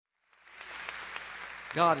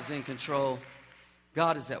God is in control.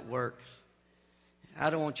 God is at work. I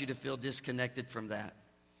don't want you to feel disconnected from that.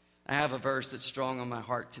 I have a verse that's strong on my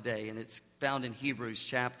heart today, and it's found in Hebrews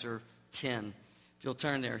chapter 10. If you'll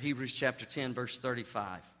turn there, Hebrews chapter 10, verse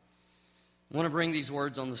 35. I want to bring these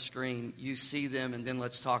words on the screen. You see them, and then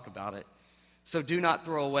let's talk about it. So do not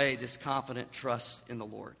throw away this confident trust in the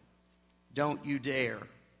Lord. Don't you dare.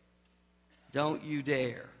 Don't you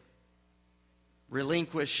dare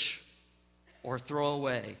relinquish or throw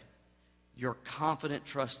away your confident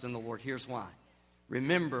trust in the Lord. Here's why.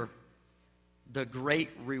 Remember the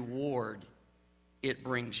great reward it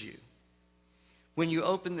brings you. When you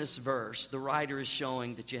open this verse, the writer is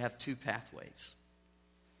showing that you have two pathways.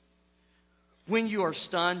 When you are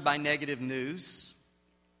stunned by negative news,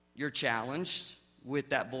 you're challenged with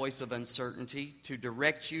that voice of uncertainty to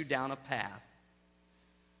direct you down a path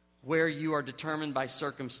where you are determined by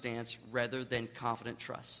circumstance rather than confident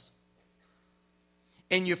trust.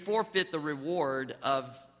 And you forfeit the reward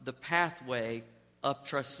of the pathway of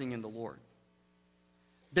trusting in the Lord.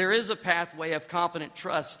 There is a pathway of confident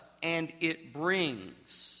trust, and it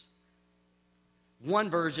brings, one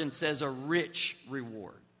version says, a rich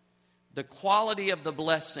reward. The quality of the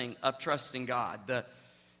blessing of trusting God,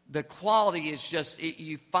 the quality is just,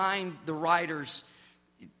 you find the writers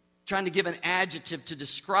trying to give an adjective to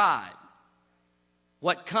describe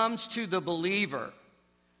what comes to the believer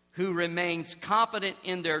who remains confident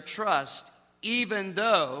in their trust even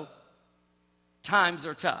though times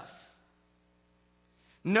are tough.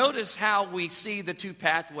 Notice how we see the two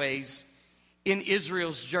pathways in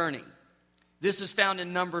Israel's journey. This is found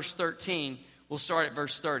in Numbers 13. We'll start at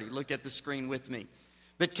verse 30. Look at the screen with me.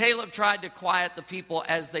 But Caleb tried to quiet the people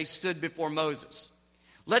as they stood before Moses.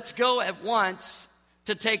 Let's go at once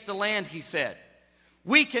to take the land, he said.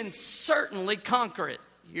 We can certainly conquer it.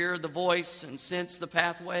 Hear the voice and sense the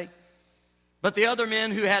pathway. But the other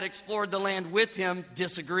men who had explored the land with him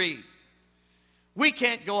disagreed. We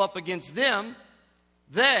can't go up against them.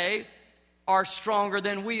 They are stronger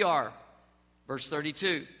than we are. Verse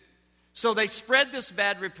 32. So they spread this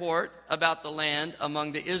bad report about the land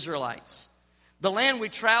among the Israelites. The land we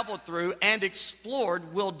traveled through and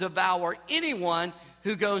explored will devour anyone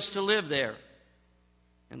who goes to live there.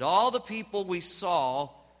 And all the people we saw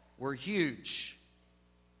were huge.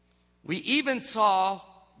 We even saw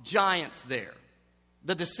giants there,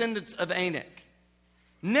 the descendants of Anak.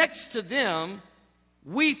 Next to them,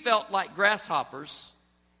 we felt like grasshoppers,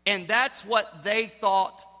 and that's what they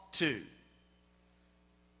thought too.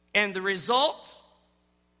 And the result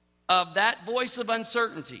of that voice of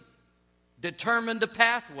uncertainty determined a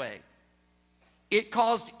pathway. It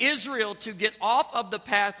caused Israel to get off of the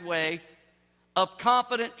pathway of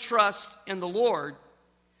confident trust in the Lord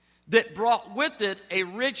that brought with it a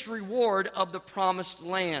rich reward of the promised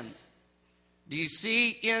land. Do you see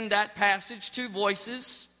in that passage two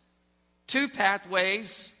voices, two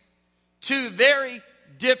pathways, two very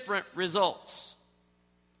different results?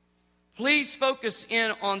 Please focus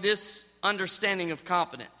in on this understanding of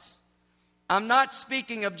confidence. I'm not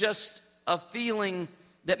speaking of just a feeling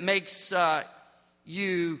that makes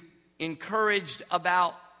you encouraged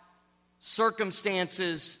about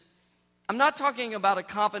circumstances. I'm not talking about a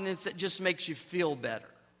confidence that just makes you feel better.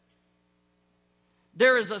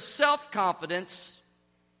 There is a self-confidence,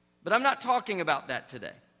 but I'm not talking about that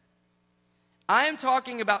today. I am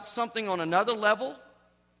talking about something on another level.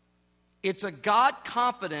 It's a God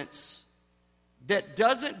confidence that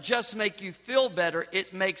doesn't just make you feel better,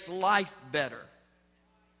 it makes life better.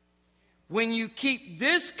 When you keep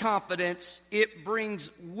this confidence, it brings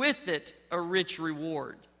with it a rich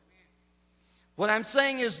reward. What I'm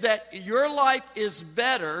saying is that your life is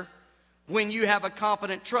better when you have a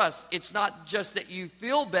confident trust. It's not just that you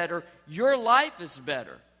feel better, your life is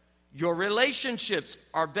better. Your relationships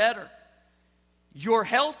are better. Your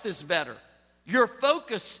health is better. Your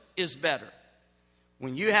focus is better.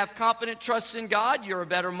 When you have confident trust in God, you're a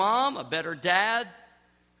better mom, a better dad,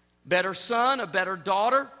 better son, a better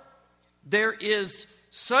daughter. There is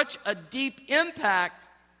such a deep impact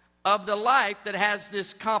of the life that has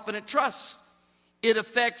this confident trust. It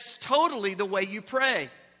affects totally the way you pray.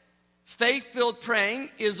 Faith-filled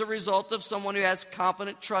praying is a result of someone who has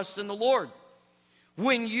confident trust in the Lord.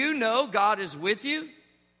 When you know God is with you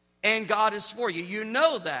and God is for you, you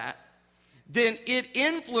know that, then it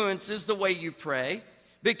influences the way you pray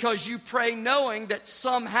because you pray knowing that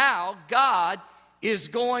somehow God is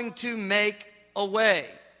going to make a way.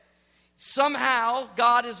 Somehow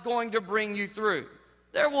God is going to bring you through.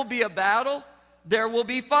 There will be a battle, there will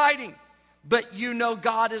be fighting, but you know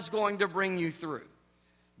God is going to bring you through.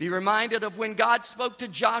 Be reminded of when God spoke to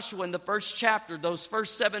Joshua in the first chapter, those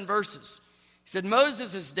first 7 verses. He said,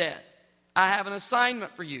 Moses is dead. I have an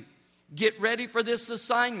assignment for you. Get ready for this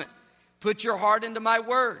assignment. Put your heart into my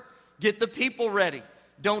word. Get the people ready.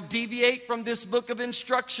 Don't deviate from this book of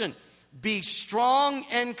instruction. Be strong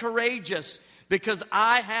and courageous, because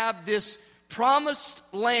I have this promised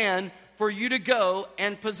land for you to go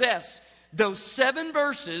and possess. Those 7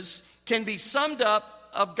 verses can be summed up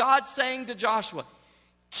of God saying to Joshua,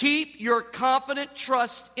 keep your confident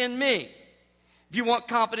trust in me. If you want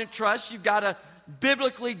confident trust, you've got to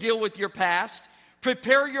biblically deal with your past.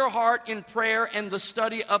 Prepare your heart in prayer and the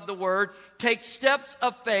study of the word. Take steps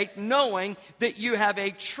of faith, knowing that you have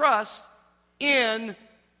a trust in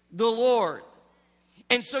the Lord.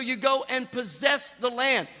 And so you go and possess the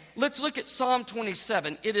land. Let's look at Psalm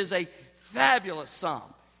 27. It is a fabulous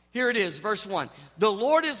psalm. Here it is, verse 1. The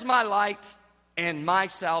Lord is my light and my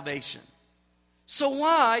salvation. So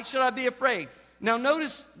why should I be afraid? Now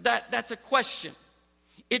notice that that's a question.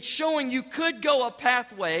 It's showing you could go a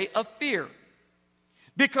pathway of fear.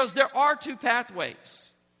 Because there are 2 pathways.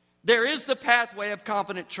 There is the pathway of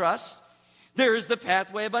confident trust. There is the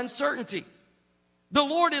pathway of uncertainty. The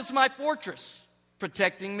Lord is my fortress,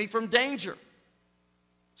 protecting me from danger.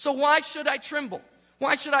 So why should I tremble?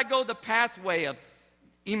 Why should I go the pathway of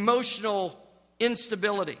emotional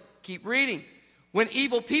instability? Keep reading. When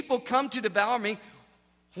evil people come to devour me,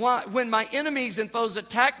 when my enemies and foes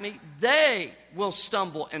attack me, they will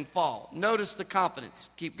stumble and fall. Notice the confidence.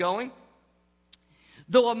 Keep going.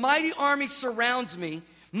 Though a mighty army surrounds me,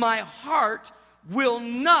 my heart will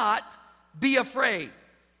not be afraid.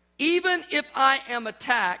 Even if I am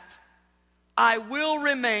attacked, I will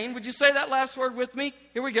remain. Would you say that last word with me?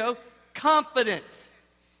 Here we go. Confident.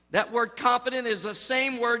 That word confident is the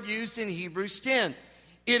same word used in Hebrews 10.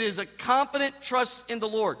 It is a confident trust in the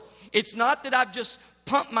Lord. It's not that I've just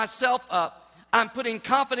pumped myself up. I'm putting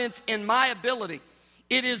confidence in my ability.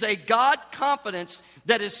 It is a God confidence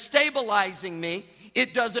that is stabilizing me.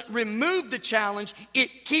 It doesn't remove the challenge.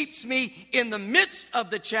 It keeps me in the midst of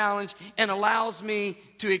the challenge and allows me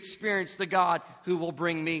to experience the God who will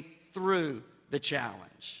bring me through the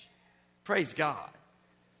challenge. Praise God.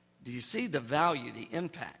 Do you see the value, the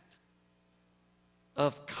impact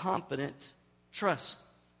of confident trust?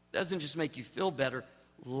 It doesn't just make you feel better.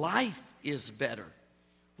 Life is better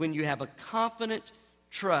when you have a confident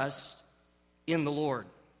trust in the Lord.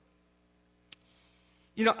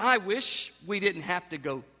 You know, I wish we didn't have to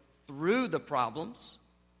go through the problems,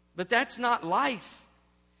 but that's not life.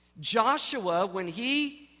 Joshua, when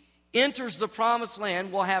he enters the promised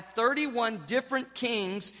land, will have 31 different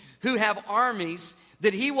kings who have armies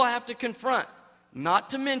that he will have to confront, not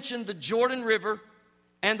to mention the Jordan River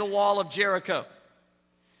and the wall of Jericho.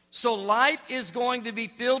 So life is going to be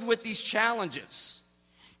filled with these challenges.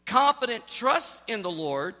 Confident trust in the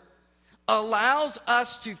Lord allows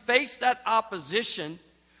us to face that opposition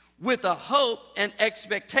with a hope and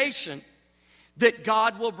expectation that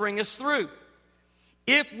God will bring us through.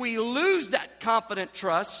 If we lose that confident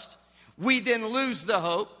trust, we then lose the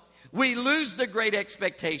hope, we lose the great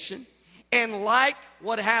expectation, and like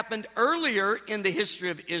what happened earlier in the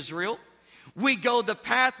history of Israel, we go the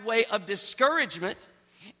pathway of discouragement,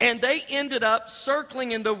 and they ended up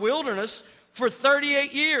circling in the wilderness for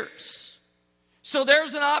 38 years. So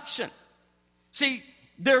there's an option. See,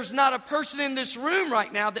 there's not a person in this room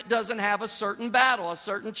right now that doesn't have a certain battle, a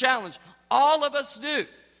certain challenge. All of us do.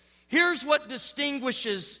 Here's what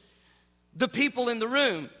distinguishes the people in the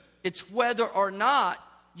room. It's whether or not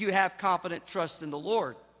you have confident trust in the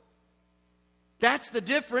Lord. That's the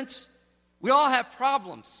difference. We all have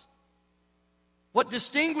problems. What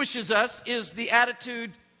distinguishes us is the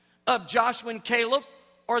attitude of Joshua and Caleb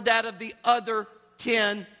or that of the other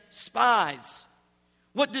 10 spies.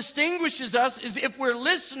 What distinguishes us is if we're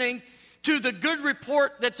listening to the good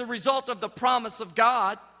report that's a result of the promise of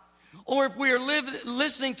God, or if we are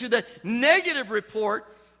listening to the negative report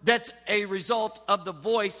that's a result of the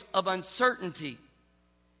voice of uncertainty.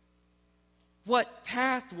 What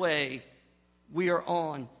pathway we are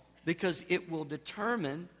on, because it will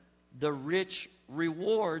determine the rich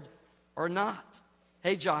reward or not.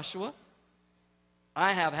 Hey, Joshua,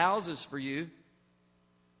 I have houses for you.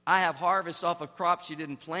 I have harvests off of crops you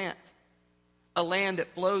didn't plant. A land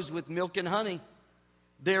that flows with milk and honey.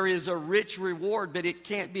 There is a rich reward, but it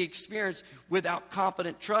can't be experienced without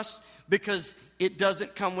confident trust because it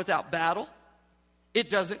doesn't come without battle. It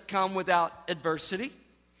doesn't come without adversity.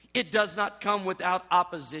 It does not come without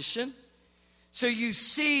opposition. So you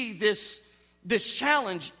see this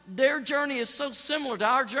challenge. Their journey is so similar to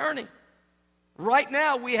our journey. Right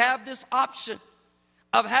now we have this option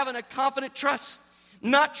of having a confident trust,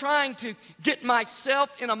 not trying to get myself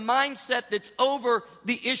in a mindset that's over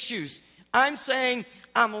the issues. I'm saying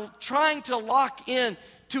I'm trying to lock in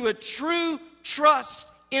to a true trust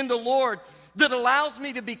in the Lord that allows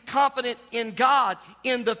me to be confident in God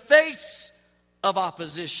in the face of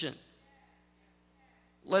opposition.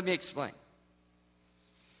 Let me explain.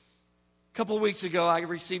 A couple of weeks ago, I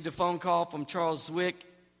received a phone call from Charles Zwick.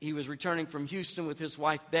 He was returning from Houston with his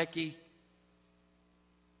wife, Becky,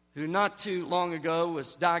 who not too long ago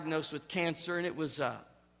was diagnosed with cancer, and it was a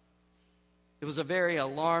very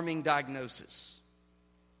alarming diagnosis.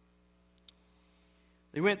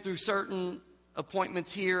 They went through certain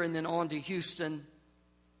appointments here and then on to Houston.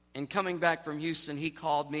 And coming back from Houston, he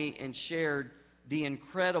called me and shared the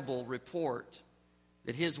incredible report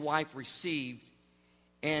that his wife received.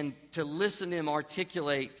 And to listen to him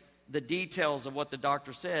articulate the details of what the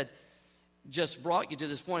doctor said just brought you to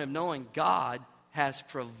this point of knowing God has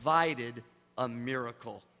provided a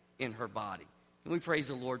miracle in her body. Can we praise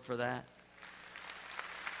the Lord for that?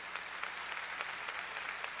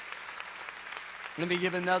 Let me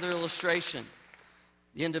give another illustration.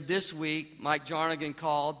 The end of this week, Mike Jarnigan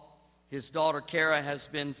called. His daughter Kara has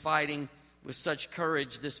been fighting with such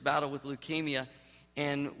courage this battle with leukemia.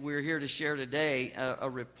 And we're here to share today a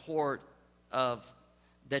report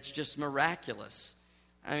that's just miraculous.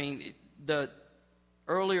 I mean, the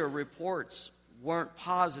earlier reports weren't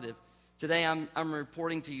positive. Today I'm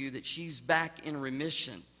reporting to you that she's back in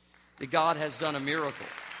remission, that God has done a miracle.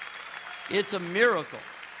 It's a miracle.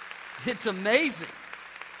 It's amazing.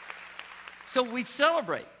 So we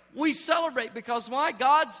celebrate. We celebrate because why?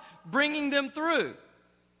 God's bringing them through.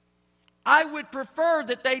 I would prefer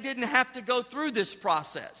that they didn't have to go through this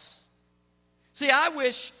process. See, I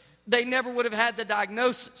wish they never would have had the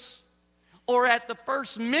diagnosis, or at the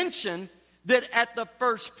first mention that at the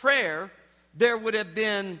first prayer there would have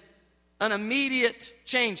been an immediate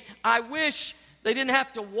change. I wish they didn't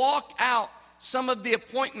have to walk out some of the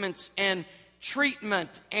appointments and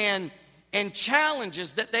treatment and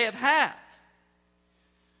challenges that they have had.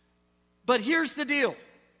 But here's the deal.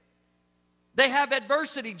 They have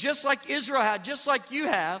adversity just like Israel had, just like you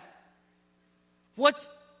have. What's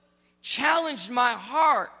challenged my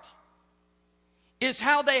heart is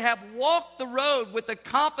how they have walked the road with a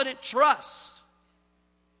confident trust.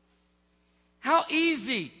 How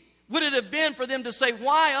easy would it have been for them to say,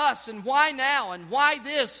 why us and why now and why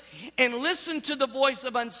this, and listen to the voice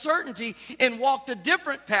of uncertainty and walked a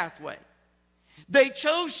different pathway. They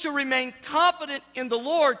chose to remain confident in the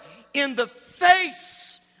Lord in the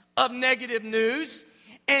face of negative news,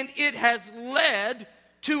 and it has led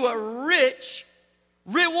to a rich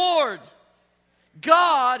reward.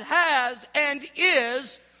 God has and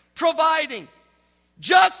is providing.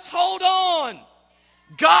 Just hold on.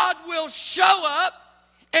 God will show up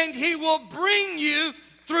and He will bring you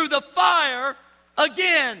through the fire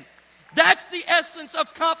again. That's the essence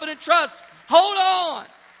of confident trust. Hold on.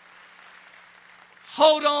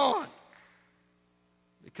 Hold on.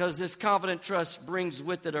 Because this confident trust brings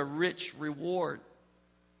with it a rich reward.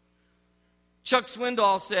 Chuck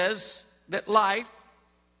Swindoll says that life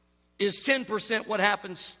is 10% what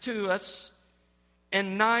happens to us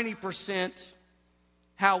and 90%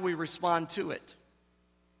 how we respond to it.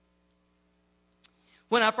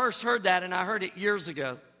 When I first heard that, and I heard it years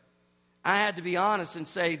ago, I had to be honest and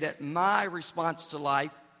say that my response to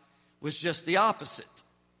life was just the opposite.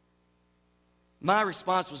 My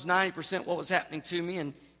response was 90% what was happening to me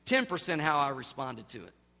and 10% how I responded to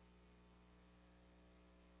it.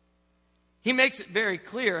 He makes it very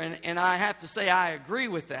clear, and I have to say I agree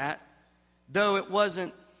with that, though it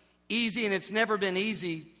wasn't easy and it's never been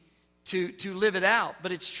easy to live it out,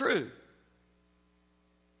 but it's true.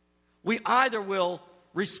 We either will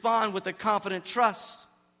respond with a confident trust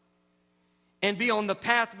and be on the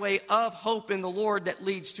pathway of hope in the Lord that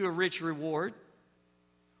leads to a rich reward,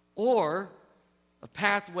 or a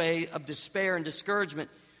pathway of despair and discouragement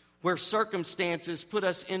where circumstances put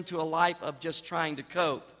us into a life of just trying to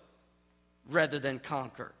cope rather than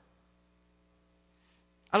conquer.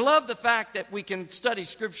 I love the fact that we can study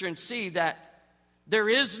Scripture and see that there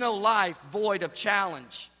is no life void of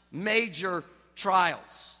challenge, major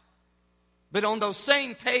trials. But on those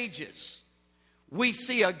same pages, we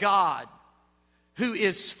see a God who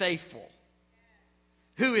is faithful,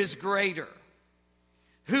 who is greater,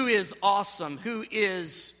 who is awesome, who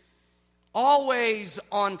is always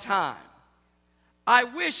on time. I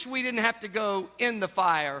wish we didn't have to go in the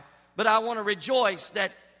fire, but I want to rejoice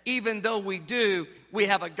that even though we do, we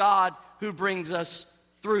have a God who brings us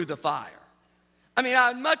through the fire. I mean,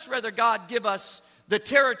 I'd much rather God give us the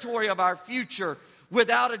territory of our future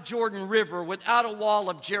without a Jordan River, without a wall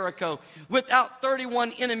of Jericho, without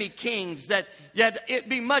 31 enemy kings, that it'd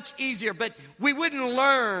be much easier, but we wouldn't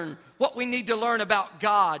learn what we need to learn about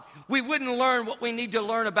God. We wouldn't learn what we need to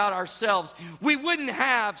learn about ourselves. We wouldn't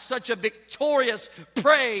have such a victorious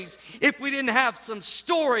praise if we didn't have some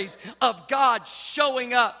stories of God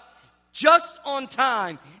showing up just on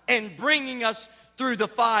time and bringing us through the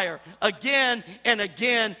fire again and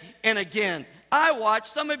again and again. I watched,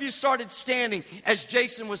 some of you started standing as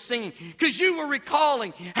Jason was singing because you were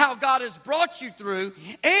recalling how God has brought you through,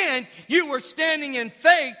 and you were standing in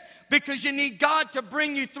faith because you need God to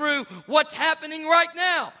bring you through what's happening right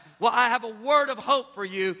now. Well, I have a word of hope for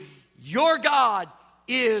you. Your God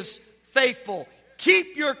is faithful.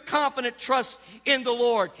 Keep your confident trust in the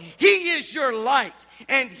Lord. He is your light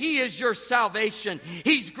and He is your salvation.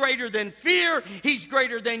 He's greater than fear. He's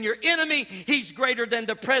greater than your enemy. He's greater than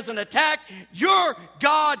the present attack. Your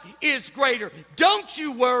God is greater. Don't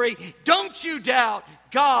you worry. Don't you doubt.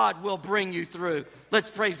 God will bring you through.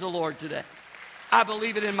 Let's praise the Lord today. I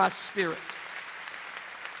believe it in my spirit.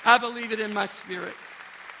 I believe it in my spirit.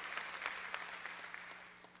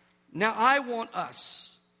 Now, I want us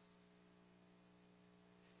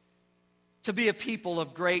to be a people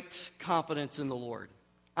of great confidence in the Lord.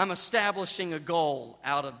 I'm establishing a goal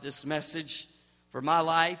out of this message for my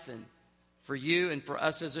life and for you and for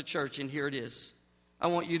us as a church, and here it is. I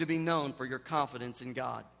want you to be known for your confidence in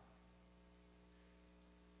God.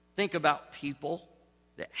 Think about people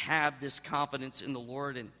that have this confidence in the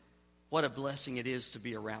Lord and what a blessing it is to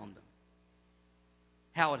be around them.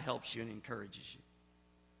 How it helps you and encourages you.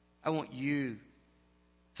 I want you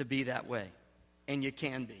to be that way, and you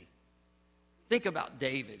can be. Think about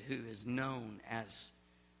David, who is known as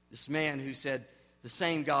this man who said, the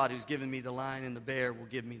same God who's given me the lion and the bear will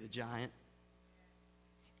give me the giant.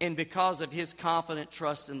 And because of his confident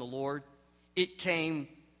trust in the Lord, it came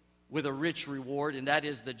with a rich reward, and that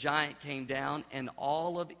is the giant came down, and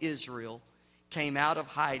all of Israel came out of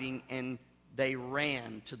hiding, and they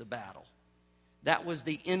ran to the battle. That was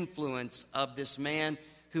the influence of this man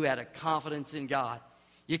who had a confidence in God.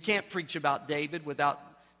 You can't preach about David without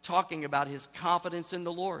talking about his confidence in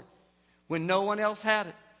the Lord. When no one else had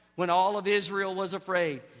it, when all of Israel was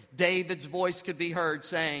afraid, David's voice could be heard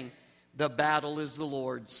saying, the battle is the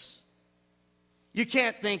Lord's. You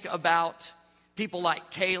can't think about people like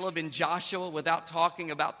Caleb and Joshua without talking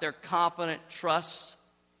about their confident trust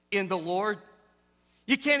in the Lord.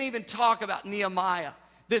 You can't even talk about Nehemiah,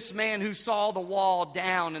 this man who saw the wall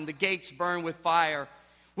down and the gates burn with fire,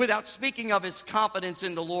 without speaking of his confidence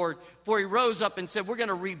in the Lord, for he rose up and said, we're going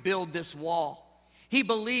to rebuild this wall. He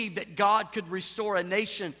believed that God could restore a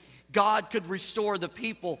nation. God could restore the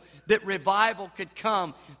people, that revival could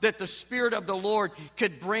come, that the Spirit of the Lord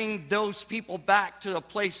could bring those people back to a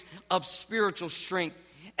place of spiritual strength.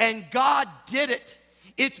 And God did it.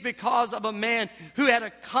 It's because of a man who had a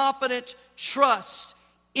confident trust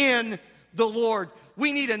in the Lord.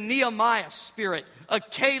 We need a Nehemiah spirit, a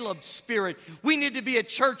Caleb spirit. We need to be a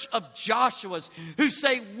church of Joshuas who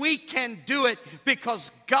say we can do it because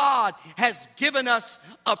God has given us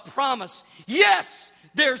a promise. Yes,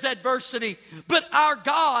 there's adversity, but our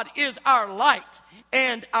God is our light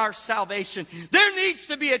and our salvation. There needs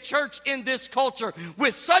to be a church in this culture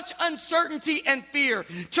with such uncertainty and fear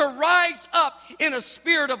to rise up in a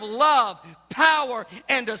spirit of love, power,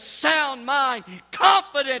 and a sound mind,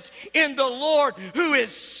 confident in the Lord who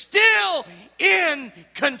is still in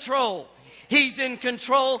control. He's in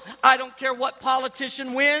control. I don't care what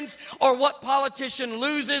politician wins or what politician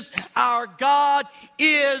loses. Our God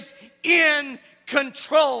is in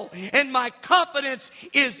control, and my confidence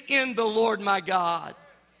is in the Lord my God.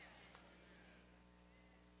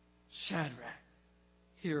 Shadrach,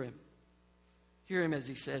 hear him. Hear him as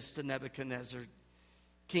he says to Nebuchadnezzar,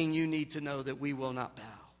 King, you need to know that we will not bow.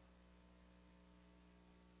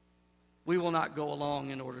 We will not go along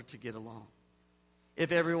in order to get along.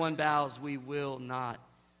 If everyone bows, we will not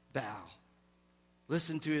bow.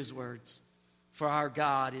 Listen to his words. For our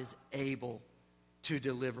God is able to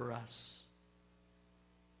deliver us.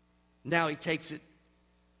 Now he takes it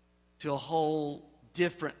to a whole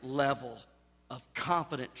different level of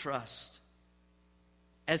confident trust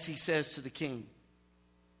as he says to the king,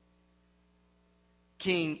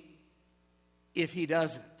 King, if he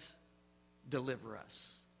doesn't deliver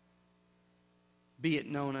us, be it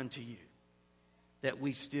known unto you that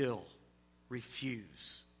we still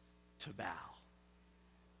refuse to bow.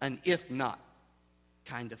 An if not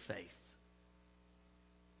kind of faith.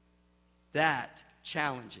 That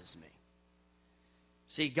challenges me.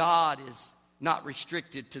 See, God is not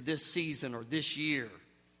restricted to this season or this year.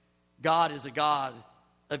 God is a God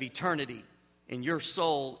of eternity, and your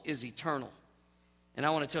soul is eternal. And I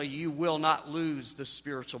want to tell you, you will not lose the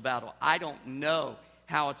spiritual battle. I don't know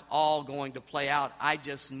how it's all going to play out. I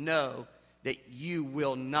just know that you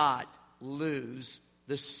will not lose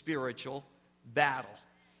the spiritual battle.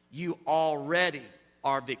 You already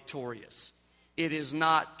are victorious. It is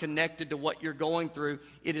not connected to what you're going through.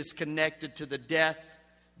 It is connected to the death,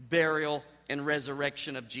 burial, and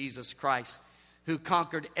resurrection of Jesus Christ, who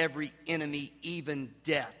conquered every enemy, even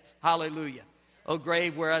death. Hallelujah. O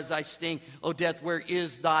grave, where is thy sting? O death, where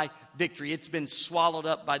is thy victory? It's been swallowed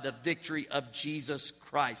up by the victory of Jesus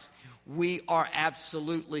Christ. We are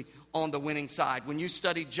absolutely on the winning side. When you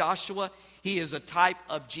study Joshua, he is a type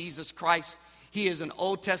of Jesus Christ. He is an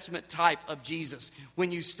Old Testament type of Jesus.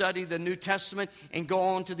 When you study the New Testament and go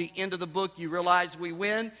on to the end of the book, you realize we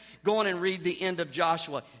win. Go on and read the end of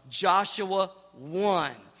Joshua. Joshua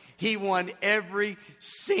won. He won every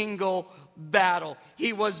single battle.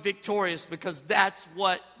 He was victorious because that's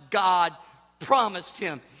what God promised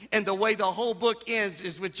him. And the way the whole book ends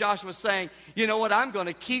is with Joshua saying, you know what, I'm going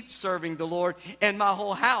to keep serving the Lord, and my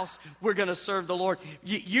whole house, we're going to serve the Lord.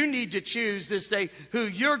 You need to choose this day who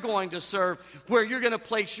you're going to serve, where you're going to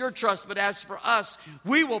place your trust. But as for us,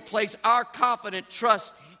 we will place our confident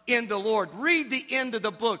trust in the Lord. Read the end of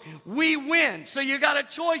the book. We win. So you got a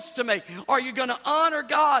choice to make. Are you going to honor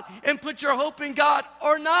God and put your hope in God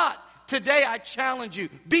or not? Today I challenge you,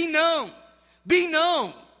 be known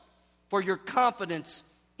for your confidence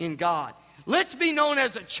in God. Let's be known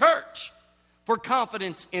as a church for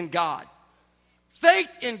confidence in God. Faith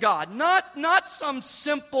in God, not some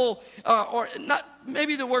simple, or not,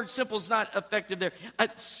 maybe the word simple is not effective there,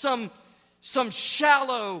 some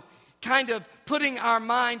shallow kind of putting our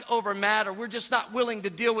mind over matter. We're just not willing to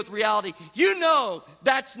deal with reality. You know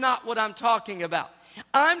that's not what I'm talking about.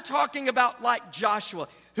 I'm talking about like Joshua,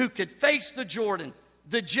 who could face the Jordan,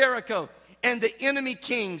 the Jericho, and the enemy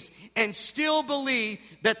kings and still believe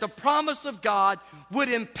that the promise of God would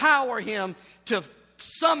empower him to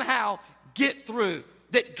somehow get through,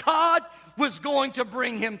 that God was going to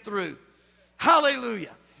bring him through.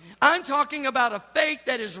 Hallelujah. I'm talking about a faith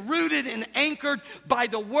that is rooted and anchored by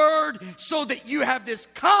the Word, so that you have this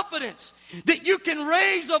confidence that you can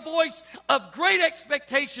raise a voice of great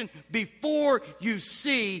expectation before you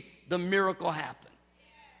see the miracle happen.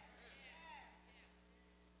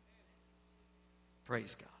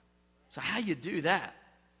 Praise God. So how you do that?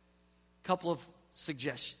 A couple of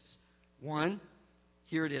suggestions. One,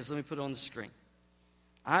 here it is. Let me put it on the screen.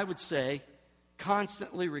 I would say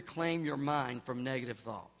constantly reclaim your mind from negative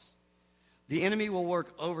thoughts. The enemy will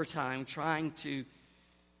work overtime trying to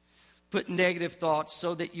put negative thoughts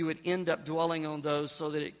so that you would end up dwelling on those,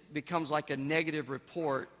 so that it becomes like a negative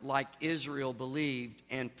report, like Israel believed,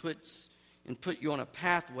 and put you on a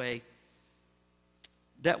pathway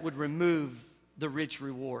that would remove the rich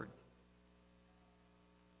reward.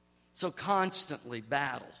 So constantly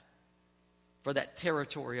battle for that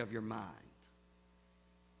territory of your mind.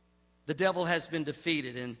 The devil has been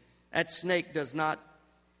defeated, and that snake does not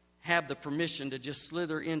have the permission to just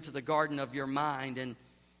slither into the garden of your mind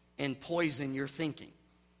and poison your thinking.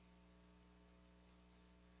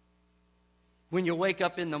 When you wake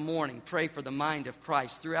up in the morning, pray for the mind of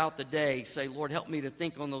Christ. Throughout the day, say, Lord, help me to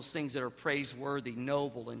think on those things that are praiseworthy,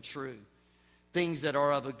 noble, and true. Things that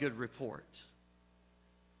are of a good report.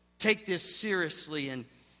 Take this seriously and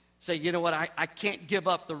say, you know what, I can't give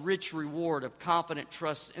up the rich reward of confident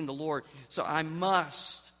trust in the Lord. So I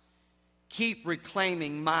must keep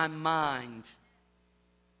reclaiming my mind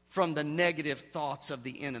from the negative thoughts of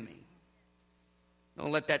the enemy.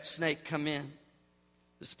 Don't let that snake come in.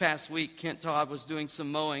 This past week, Kent Todd was doing some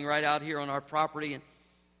mowing right out here on our property, and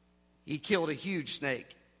he killed a huge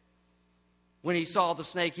snake. When he saw the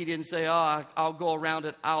snake, he didn't say, I'll go around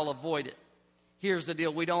it, I'll avoid it. Here's the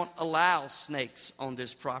deal. We don't allow snakes on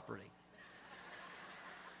this property.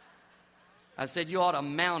 I said, you ought to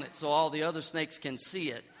mount it so all the other snakes can see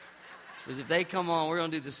it. Because if they come on, we're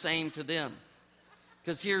going to do the same to them.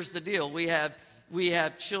 Because here's the deal. We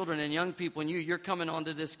have children and young people, and you're coming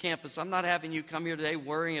onto this campus. I'm not having you come here today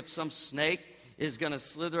worrying if some snake is going to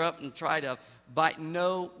slither up and try to bite.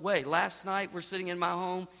 No way. Last night, we're sitting in my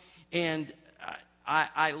home, and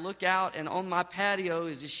I look out, and on my patio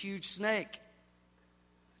is this huge snake.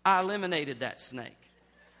 I eliminated that snake.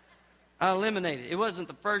 I eliminated it. It wasn't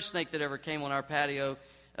the first snake that ever came on our patio,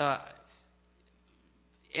 and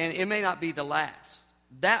it may not be the last.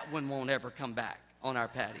 That one won't ever come back on our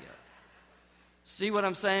patio. See what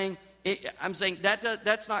I'm saying? I'm saying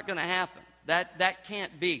that's not going to happen. That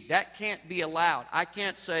can't be. That can't be allowed. I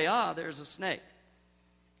can't say, there's a snake,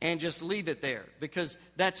 and just leave it there, because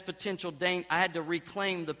that's potential danger. I had to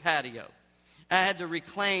reclaim the patio. I had to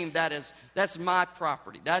reclaim that as, that's my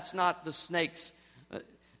property. That's not the snake's.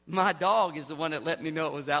 My dog is the one that let me know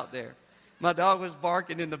it was out there. My dog was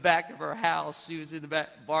barking in the back of her house. She was in the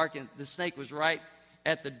back barking. The snake was right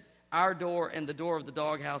at our door and the door of the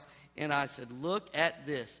doghouse. And I said, look at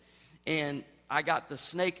this. And I got the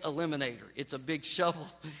snake eliminator. It's a big shovel.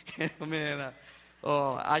 Man,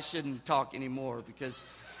 I shouldn't talk anymore because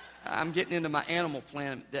I'm getting into my animal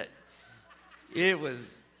plan. That it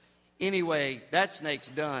was, anyway, that snake's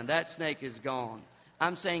done. That snake is gone.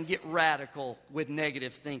 I'm saying get radical with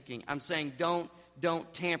negative thinking. I'm saying don't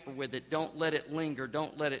tamper with it. Don't let it linger.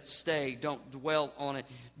 Don't let it stay. Don't dwell on it.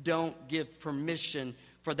 Don't give permission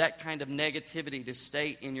for that kind of negativity to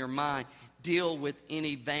stay in your mind. Deal with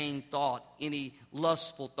any vain thought, any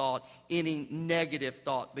lustful thought, any negative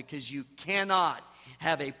thought, because you cannot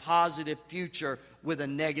have a positive future with a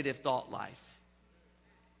negative thought life.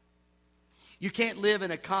 You can't live in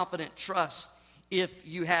a confident trust if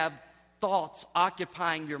you have thoughts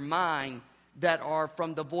occupying your mind that are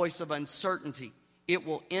from the voice of uncertainty. It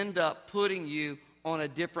will end up putting you on a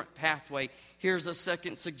different pathway. Here's a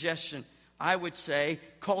second suggestion. I would say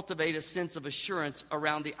cultivate a sense of assurance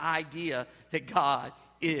around the idea that God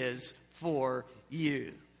is for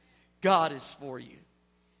you. God is for you.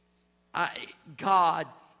 God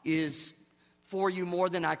is for you more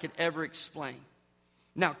than I could ever explain.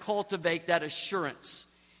 Now cultivate that assurance.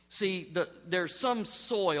 See, there's some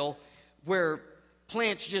soil where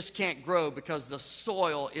plants just can't grow because the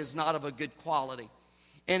soil is not of a good quality.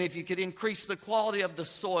 And if you could increase the quality of the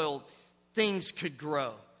soil, things could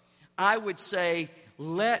grow. I would say,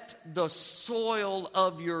 let the soil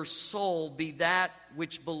of your soul be that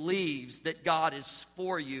which believes that God is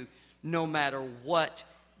for you no matter what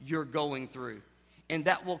you're going through. And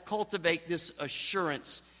that will cultivate this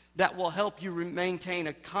assurance that will help you maintain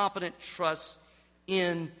a confident trust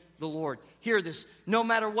in the Lord. Hear this, no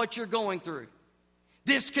matter what you're going through.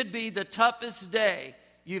 This could be the toughest day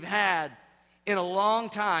you've had in a long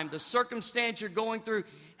time. The circumstance you're going through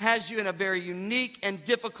has you in a very unique and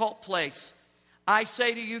difficult place. I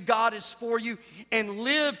say to you, God is for you, and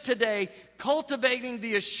live today cultivating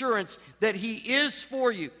the assurance that He is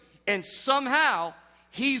for you, and somehow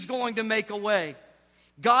He's going to make a way.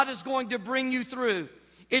 God is going to bring you through.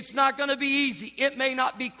 It's not going to be easy. It may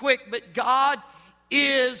not be quick, but God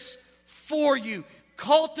is for you.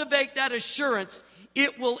 Cultivate that assurance.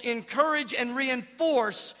 It will encourage and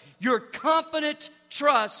reinforce your confident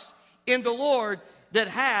trust in the Lord that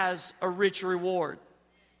has a rich reward.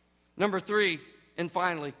 Number 3, and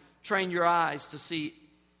finally, train your eyes to see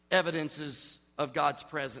evidences of God's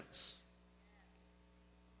presence.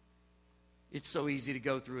 It's so easy to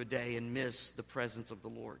go through a day and miss the presence of the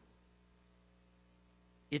Lord.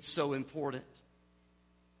 It's so important.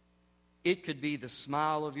 It could be the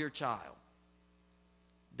smile of your child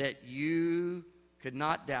that you could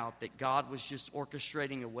not doubt that God was just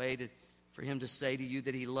orchestrating a way for Him to say to you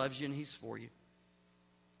that He loves you and He's for you.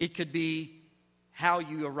 It could be how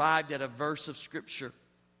you arrived at a verse of Scripture.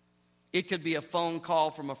 It could be a phone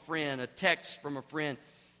call from a friend, a text from a friend.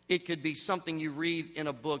 It could be something you read in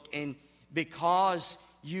a book, and because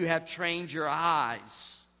you have trained your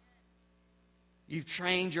eyes, you've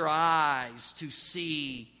trained your eyes to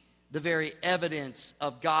see the very evidence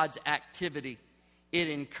of God's activity. It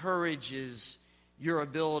encourages your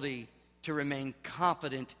ability to remain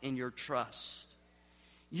confident in your trust.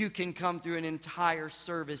 You can come through an entire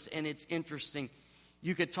service, and it's interesting.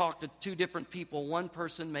 You could talk to 2 different people. One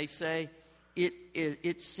person may say,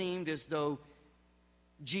 it seemed as though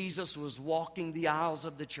Jesus was walking the aisles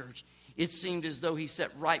of the church. It seemed as though He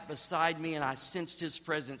sat right beside me, and I sensed His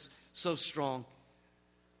presence so strong.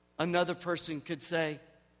 Another person could say,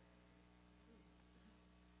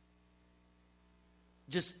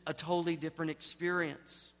 just a totally different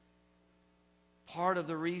experience. Part of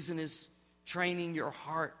the reason is training your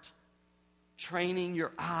heart, training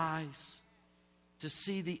your eyes to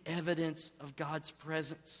see the evidence of God's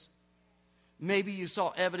presence. Maybe you saw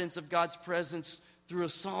evidence of God's presence through a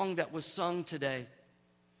song that was sung today.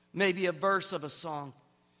 Maybe a verse of a song.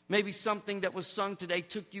 Maybe something that was sung today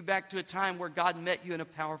took you back to a time where God met you in a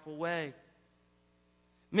powerful way.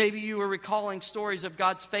 Maybe you were recalling stories of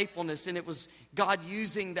God's faithfulness, and it was God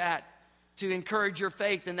using that to encourage your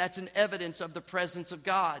faith, and that's an evidence of the presence of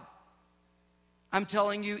God. I'm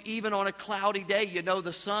telling you, even on a cloudy day, you know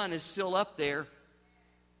the sun is still up there.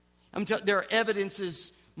 There are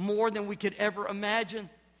evidences more than we could ever imagine.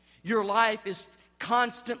 Your life is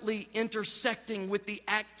constantly intersecting with the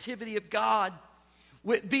activity of God.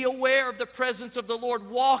 Be aware of the presence of the Lord.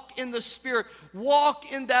 Walk in the Spirit.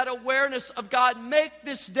 Walk in that awareness of God. Make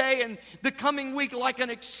this day and the coming week like an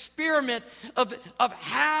experiment of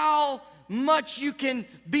how much you can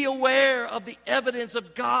be aware of the evidence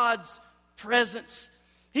of God's presence.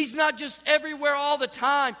 He's not just everywhere all the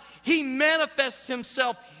time. He manifests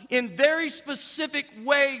himself in very specific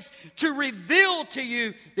ways to reveal to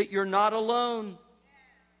you that you're not alone,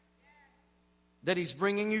 that he's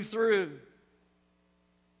bringing you through.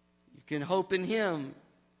 You can hope in him.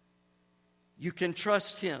 You can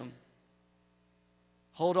trust him.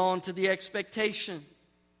 Hold on to the expectation.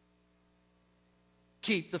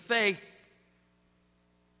 Keep the faith.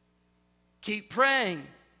 Keep praying.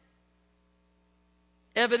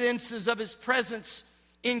 Evidences of his presence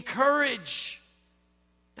encourage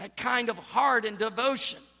that kind of heart and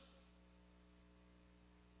devotion.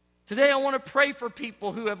 Today I want to pray for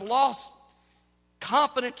people who have lost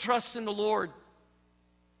confident trust in the Lord.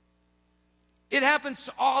 It happens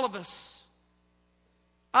to all of us.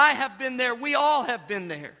 I have been there. We all have been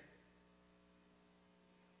there.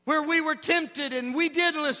 Where we were tempted and we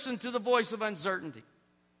did listen to the voice of uncertainty.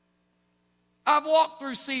 I've walked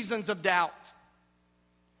through seasons of doubt.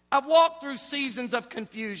 I've walked through seasons of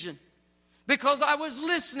confusion because I was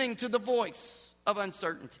listening to the voice of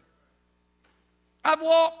uncertainty. I've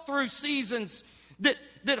walked through seasons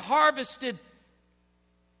that harvested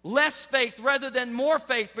less faith rather than more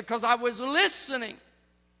faith because I was listening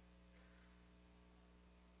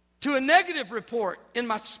to a negative report in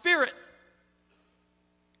my spirit,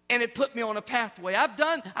 and it put me on a pathway.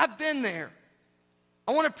 I've been there.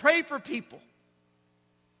 I want to pray for people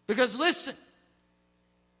because listen,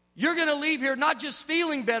 you're going to leave here not just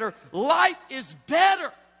feeling better. Life is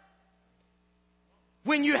better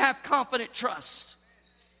when you have confident trust.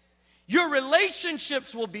 Your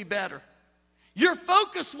relationships will be better. Your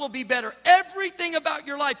focus will be better. Everything about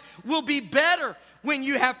your life will be better when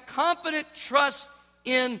you have confident trust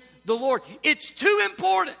in the Lord. It's too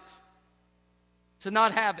important to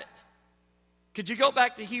not have it. Could you go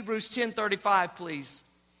back to Hebrews 10:35, please?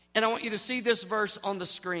 And I want you to see this verse on the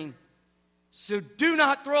screen. So do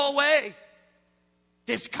not throw away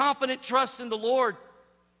this confident trust in the Lord.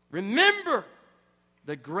 Remember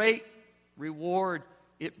the great reward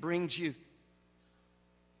it brings you.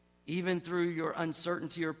 Even through your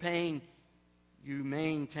uncertainty or pain, you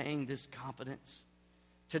maintain this confidence.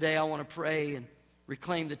 Today I want to pray and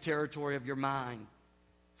reclaim the territory of your mind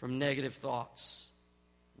from negative thoughts,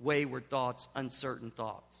 wayward thoughts, uncertain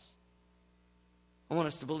thoughts. I want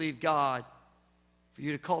us to believe God, for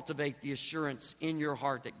you to cultivate the assurance in your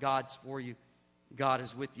heart that God's for you, God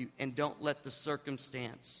is with you, and don't let the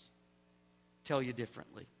circumstance tell you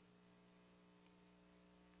differently.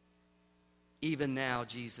 Even now,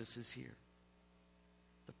 Jesus is here.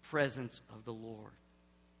 The presence of the Lord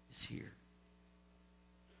is here.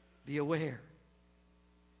 Be aware.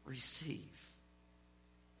 Receive.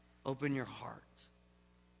 Open your heart.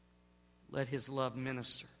 Let his love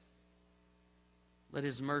minister. Let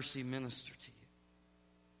his mercy minister to you.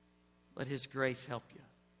 Let his grace help you.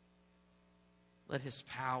 Let his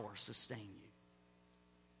power sustain you.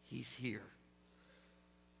 He's here.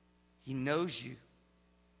 He knows you.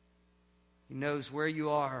 He knows where you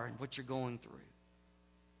are and what you're going through.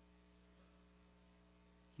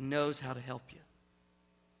 He knows how to help you.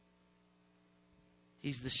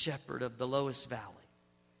 He's the shepherd of the lowest valley,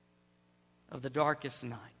 of the darkest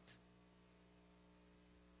night.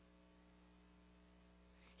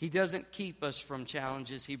 He doesn't keep us from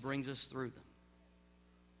challenges. He brings us through them.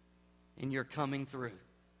 And you're coming through.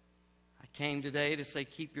 I came today to say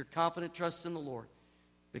keep your confident trust in the Lord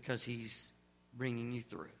because he's bringing you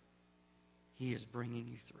through. He is bringing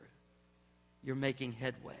you through. You're making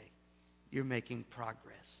headway. You're making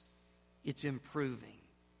progress. It's improving.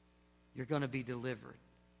 You're going to be delivered.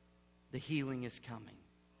 The healing is coming.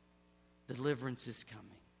 Deliverance is coming.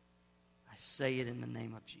 I say it in the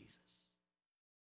name of Jesus.